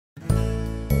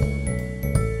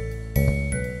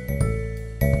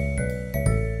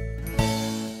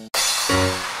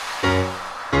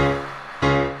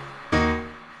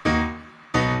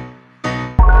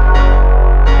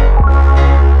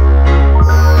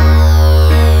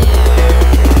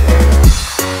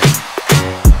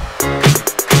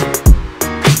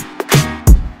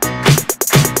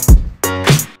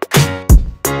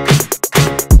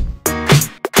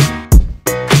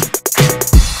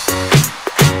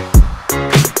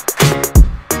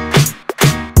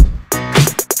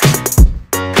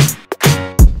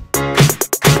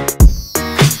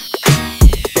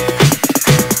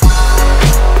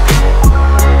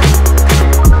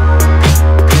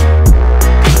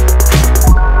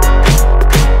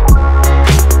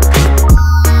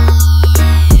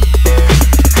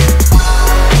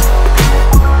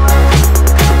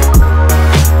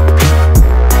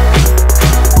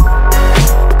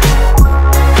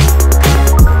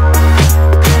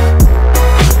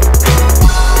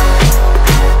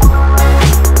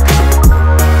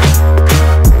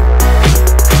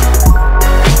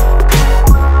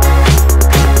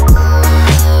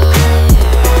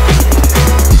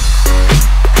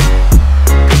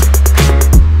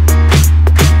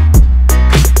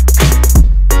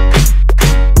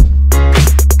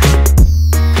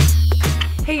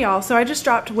So I just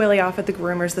dropped Willie off at the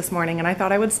groomers this morning, and I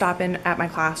thought I would stop in at my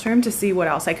classroom to see what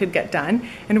else I could get done.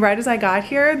 And right as I got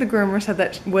here, the groomer said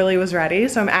that Willie was ready,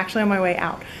 so I'm actually on my way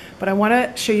out. But I want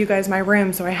to show you guys my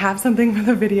room, so I have something for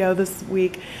the video this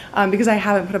week because I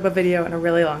haven't put up a video in a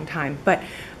really long time. But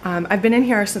I've been in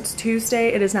here since Tuesday.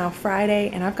 It is now Friday,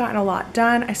 and I've gotten a lot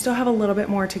done. I still have a little bit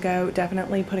more to go,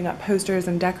 definitely putting up posters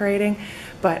and decorating,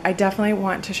 but I definitely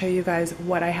want to show you guys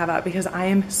what I have up because I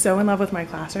am so in love with my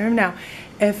classroom. Now,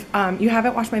 if you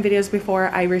haven't watched my videos before,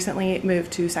 I recently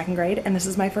moved to 2nd grade, and this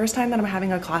is my first time that I'm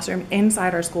having a classroom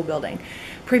inside our school building.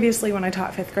 Previously, when I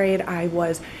taught 5th grade, I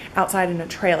was outside in a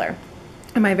trailer.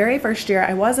 In my very first year,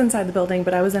 I was inside the building,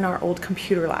 but I was in our old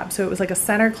computer lab. So it was like a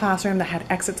center classroom that had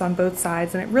exits on both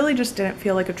sides, and it really just didn't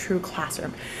feel like a true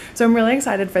classroom. So I'm really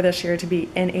excited for this year to be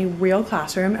in a real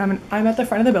classroom. I'm at the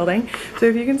front of the building. So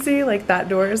if you can see, like, that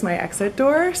door is my exit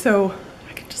door. So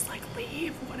I can just like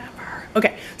leave, whatever.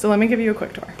 Okay, so let me give you a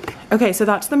quick tour. Okay, so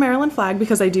that's the Maryland flag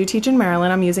because I do teach in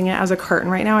Maryland. I'm using it as a curtain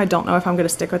right now. I don't know if I'm gonna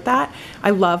stick with that.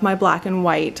 I love my black and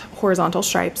white horizontal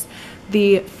stripes.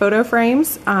 The photo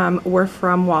frames were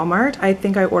from Walmart. I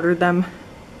think I ordered them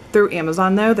through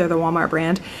Amazon though. They're the Walmart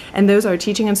brand. And those are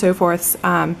Teaching and So Forth's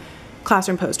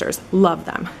classroom posters. Love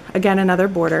them. Again, another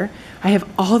border. I have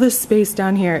all this space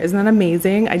down here. Isn't that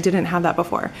amazing? I didn't have that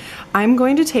before. I'm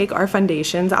going to take our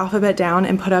Foundations alphabet down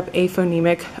and put up a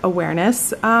phonemic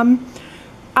awareness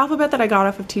alphabet that I got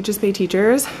off of Teachers Pay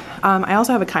Teachers. I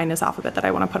also have a kindness alphabet that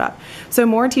I want to put up. So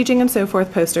more Teaching and So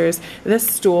Forth posters. This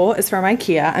stool is from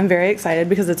IKEA. I'm very excited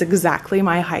because it's exactly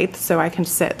my height, so I can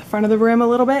sit at the front of the room a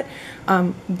little bit,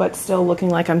 but still looking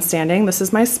like I'm standing. This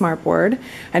is my smart board.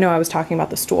 I know I was talking about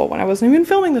the stool when I wasn't even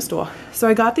filming the stool. So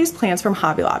I got these plants from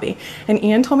Hobby Lobby, and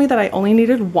Ian told me that I only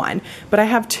needed one, but I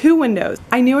have 2 windows.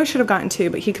 I knew I should have gotten 2,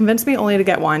 but he convinced me only to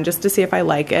get 1 just to see if I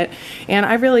like it, and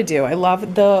I really do. I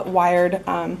love the wired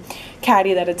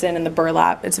caddy that it's in the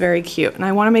burlap. It's very cute, and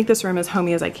I want to make this room as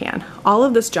homey as I can. All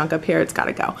of this junk up here, it's got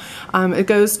to go. It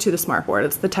goes to the smart board.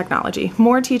 It's the technology.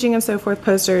 More Teaching and So Forth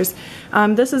posters.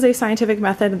 This is a scientific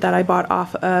method that I bought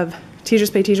off of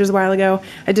Teachers Pay Teachers a while ago.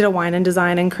 I did a wine and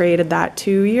design and created that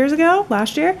 2 years ago,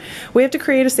 last year. We have to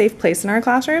create a safe place in our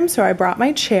classroom, so I brought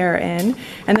my chair in,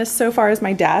 and this so far is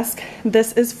my desk.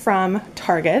 This is from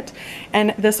Target,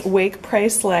 and this Wake Pray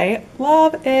Slay,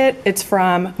 love it. It's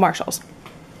from Marshall's.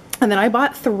 And then I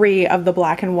bought 3 of the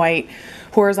black and white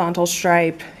horizontal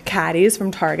striped caddies from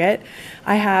Target.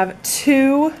 I have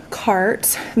 2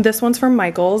 carts. This one's from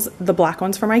Michael's, the black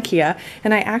one's from IKEA,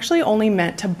 and I actually only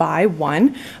meant to buy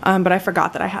 1, but I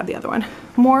forgot that I had the other one.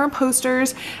 More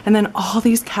posters, and then all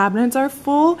these cabinets are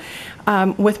full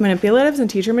with manipulatives and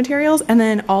teacher materials, and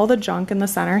then all the junk in the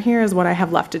center here is what I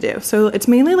have left to do. So it's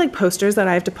mainly like posters that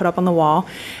I have to put up on the wall,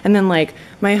 and then like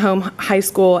my home, high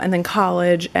school, and then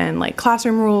college, and like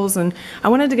classroom rules, and I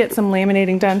wanted to get some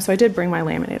laminating done, so I did bring my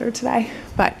laminator today.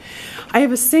 But I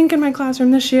have a sink in my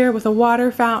classroom this year with a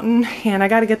water fountain, and I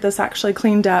got to get this actually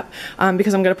cleaned up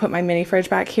because I'm going to put my mini fridge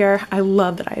back here. I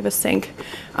love that I have a sink.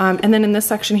 And then in this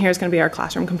section here is going to be our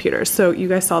classroom computers. So you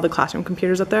guys saw the classroom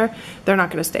computers up there. They're not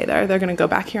going to stay there. They're going to go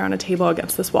back here on a table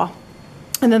against this wall.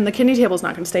 And then the kidney table is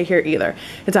not going to stay here either.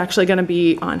 It's actually going to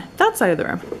be on that side of the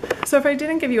room. So if I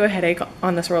didn't give you a headache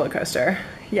on this roller coaster,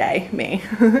 yay me,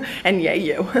 and yay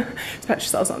you. Pat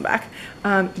yourselves on the back.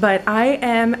 But I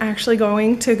am actually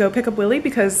going to go pick up Willie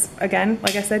because, again,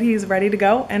 like I said, he's ready to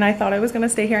go, and I thought I was going to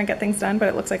stay here and get things done, but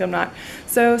it looks like I'm not.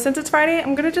 So since it's Friday,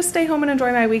 I'm going to just stay home and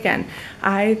enjoy my weekend.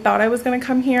 I thought I was going to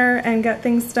come here and get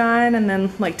things done and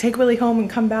then like take Willie home and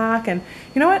come back, and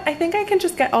you know what? I think I can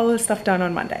just get all this stuff done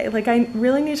on Monday. Like, I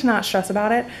really need to not stress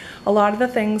about it. A lot of the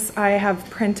things I have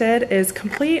printed is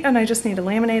complete, and I just need to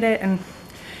laminate it, and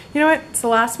you know what? It's the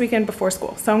last weekend before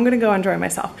school, so I'm gonna go enjoy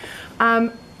myself.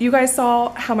 You guys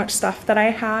saw how much stuff that I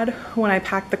had when I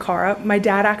packed the car up. My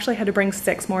dad actually had to bring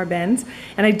 6 more bins,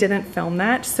 and I didn't film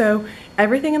that. So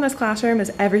everything in this classroom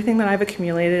is everything that I've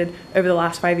accumulated over the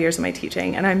last 5 years of my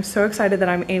teaching, and I'm so excited that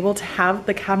I'm able to have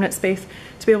the cabinet space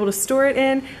to be able to store it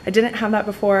in. I didn't have that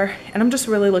before, and I'm just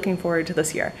really looking forward to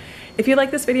this year. If you like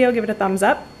this video, give it a thumbs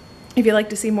up. If you'd like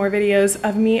to see more videos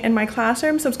of me in my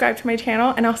classroom, subscribe to my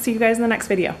channel, and I'll see you guys in the next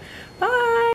video. Bye!